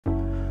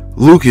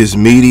Lucas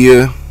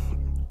Media,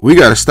 we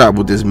gotta stop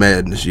with this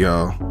madness,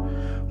 y'all.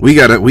 We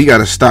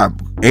gotta stop.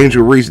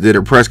 Angel Reese did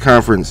a press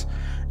conference,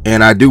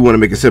 and I do want to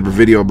make a separate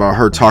video about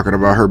her talking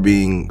about her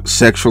being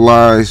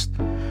sexualized.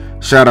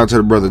 Shout out to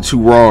the brother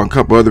Too Raw and a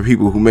couple other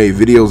people who made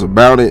videos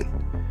about it.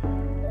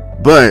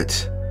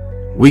 But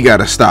we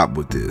gotta stop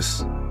with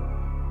this.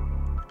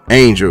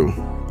 Angel,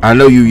 I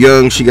know you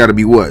young. She gotta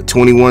be what,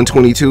 21,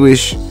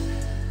 22-ish?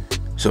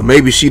 So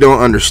maybe she don't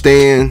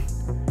understand.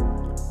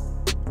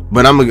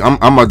 But I'm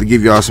about to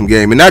give y'all some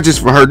game, and not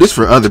just for her, this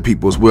for other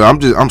people as well.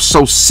 I'm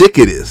so sick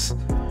of this.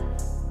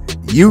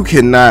 You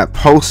cannot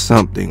post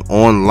something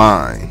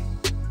online,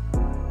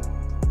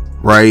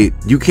 right?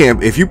 You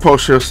can't, if you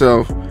post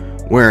yourself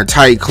wearing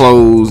tight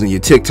clothes and your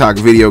TikTok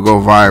video go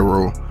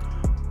viral,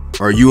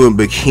 or you in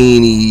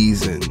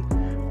bikinis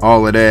and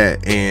all of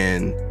that,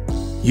 and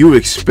you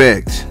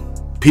expect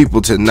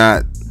people to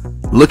not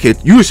look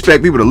at, you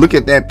expect people to look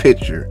at that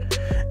picture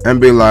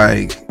and be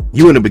like,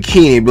 you in a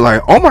bikini, and be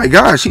like, oh my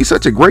gosh, she's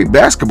such a great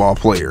basketball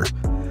player.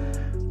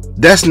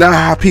 That's not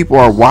how people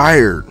are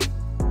wired.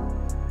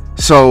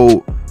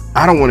 So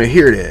I don't want to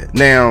hear that.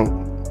 Now,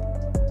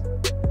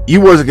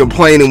 you wasn't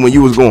complaining when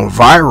you was going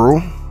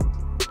viral.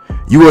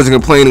 You wasn't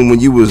complaining when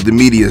you was the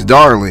media's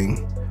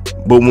darling.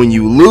 But when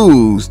you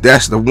lose,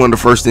 that's one of the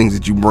first things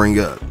that you bring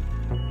up.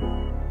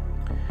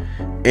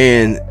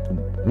 And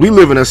we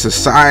live in a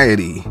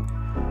society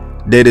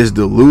that is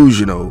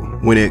delusional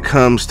when it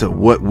comes to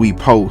what we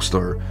post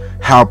or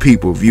how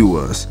people view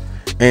us.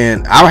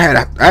 And I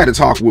had to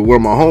talk with one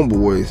of my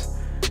homeboys,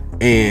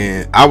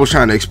 and I was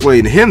trying to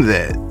explain to him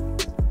that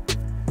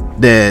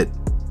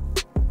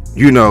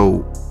you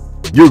know,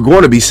 you're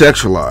going to be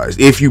sexualized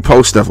if you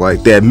post stuff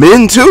like that.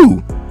 Men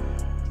too.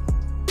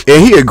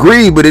 And he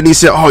agreed, but then he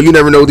said, oh, you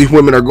never know what these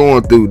women are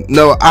going through.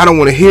 No, I don't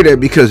want to hear that,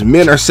 because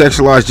men are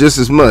sexualized just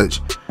as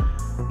much.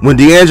 When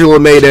D'Angelo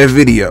made that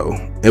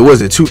video, it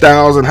was it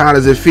 2000, How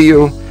Does It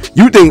Feel?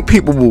 You think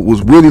people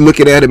was really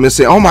looking at him and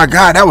say, oh my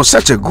God, that was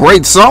such a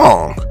great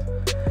song.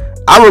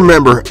 I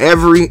remember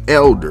every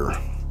elder,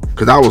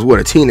 because I was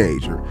a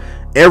teenager,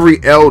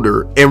 every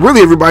elder and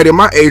really everybody in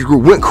my age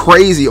group went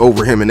crazy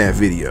over him in that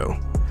video.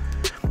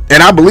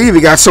 And I believe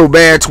it got so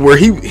bad to where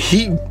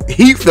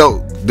he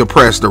felt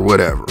depressed or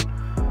whatever.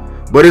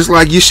 But it's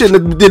like, you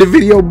shouldn't have did a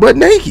video butt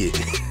naked.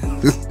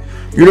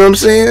 You know what I'm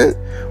saying?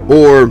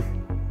 Or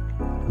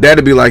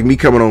that'd be like me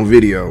coming on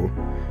video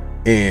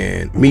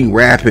and me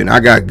rapping,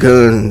 I got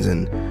guns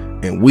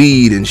and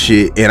weed and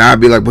shit, and I'd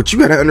be like, but you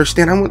gotta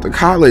understand, I went to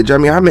college. I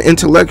mean, I'm an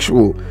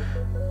intellectual.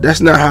 That's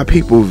not how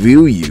people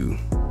view you.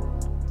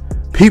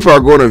 People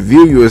are going to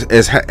view you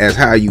as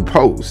how you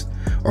post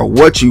or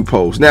what you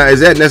post. Now,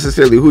 is that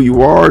necessarily who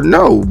you are?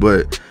 No,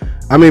 but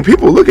I mean,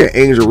 people look at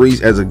Angel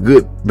Reese as a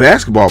good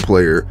basketball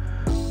player,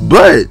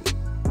 but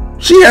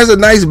she has a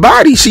nice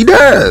body. She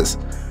does.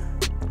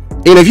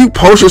 And if you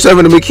post yourself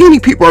in a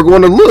bikini, people are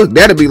going to look.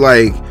 That'd be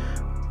like,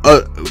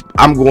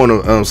 I'm going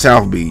to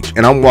South Beach,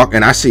 and I'm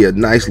walking, I see a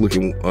nice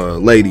looking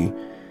lady,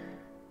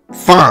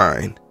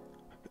 fine,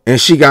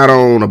 and she got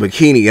on a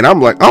bikini, and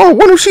I'm like, oh, I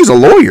wonder if she's a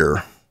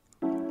lawyer.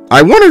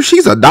 I wonder if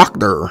she's a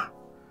doctor.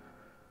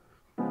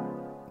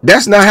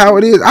 That's not how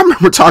it is. I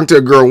remember talking to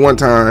a girl one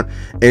time,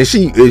 and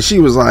she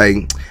was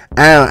like,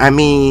 I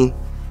mean,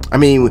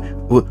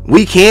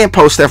 we can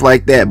post stuff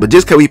like that, but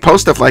just because we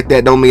post stuff like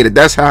that don't mean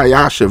that's how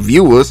y'all should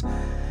view us.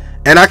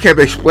 And I kept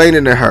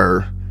explaining to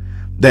her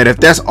that if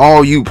that's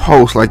all you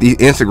post, like these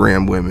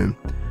Instagram women,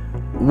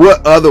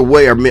 what other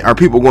way are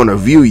people going to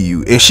view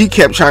you? And she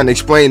kept trying to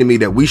explain to me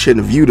that we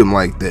shouldn't view them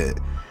like that.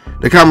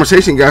 The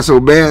conversation got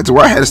so bad to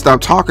where I had to stop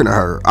talking to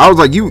her. I was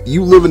like,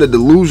 you live in a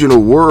delusional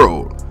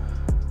world.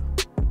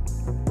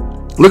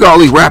 Look at all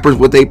these rappers,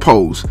 what they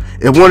post.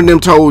 If one of them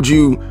told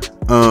you,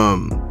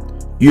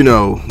 you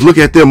know, look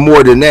at them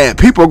more than that,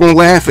 people are gonna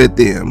laugh at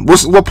them.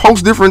 We'll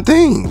post different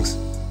things.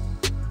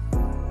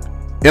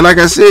 And like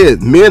I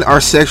said, men are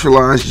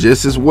sexualized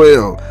just as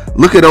well.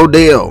 Look at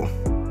Odell.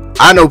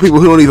 I know people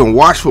who don't even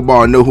watch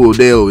football and know who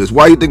Odell is.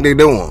 Why you think they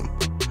know him?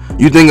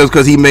 You think it's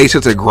because he made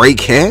such a great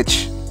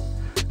catch?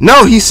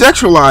 No, he's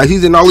sexualized. He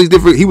was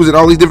in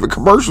all these different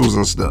commercials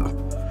and stuff.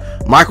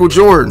 Michael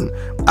Jordan.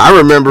 I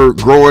remember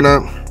growing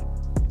up,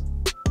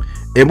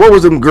 and what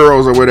was them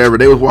girls or whatever,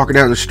 they was walking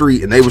down the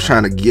street and they was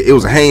trying to get, it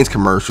was a Hanes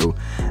commercial,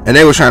 and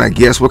they was trying to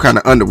guess what kind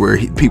of underwear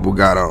people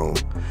got on.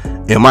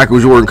 And Michael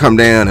Jordan come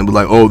down and be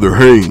like, oh, they're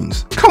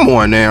Hanes. Come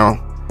on now.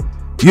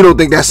 You don't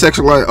think that's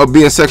sexualized or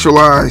being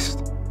sexualized?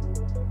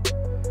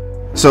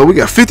 So we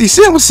got 50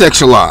 Cent was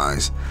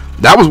sexualized.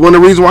 That was one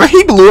of the reasons why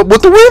he blew up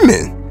with the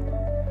women.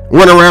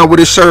 Run around with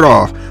his shirt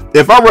off.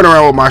 If I run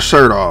around with my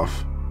shirt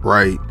off,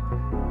 right,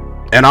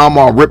 and I'm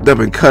all ripped up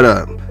and cut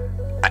up,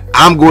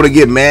 I'm going to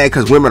get mad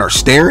because women are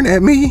staring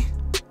at me?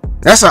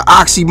 That's an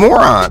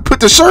oxymoron. Put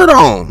the shirt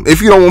on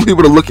if you don't want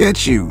people to look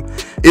at you.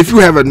 If you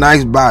have a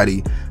nice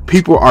body,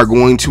 people are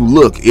going to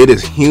look. It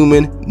is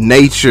human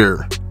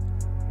nature.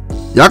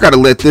 Y'all got to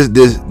let this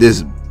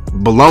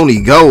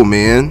baloney go,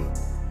 man.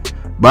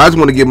 But I just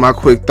want to give my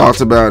quick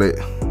thoughts about it.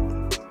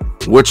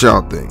 What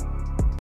y'all think?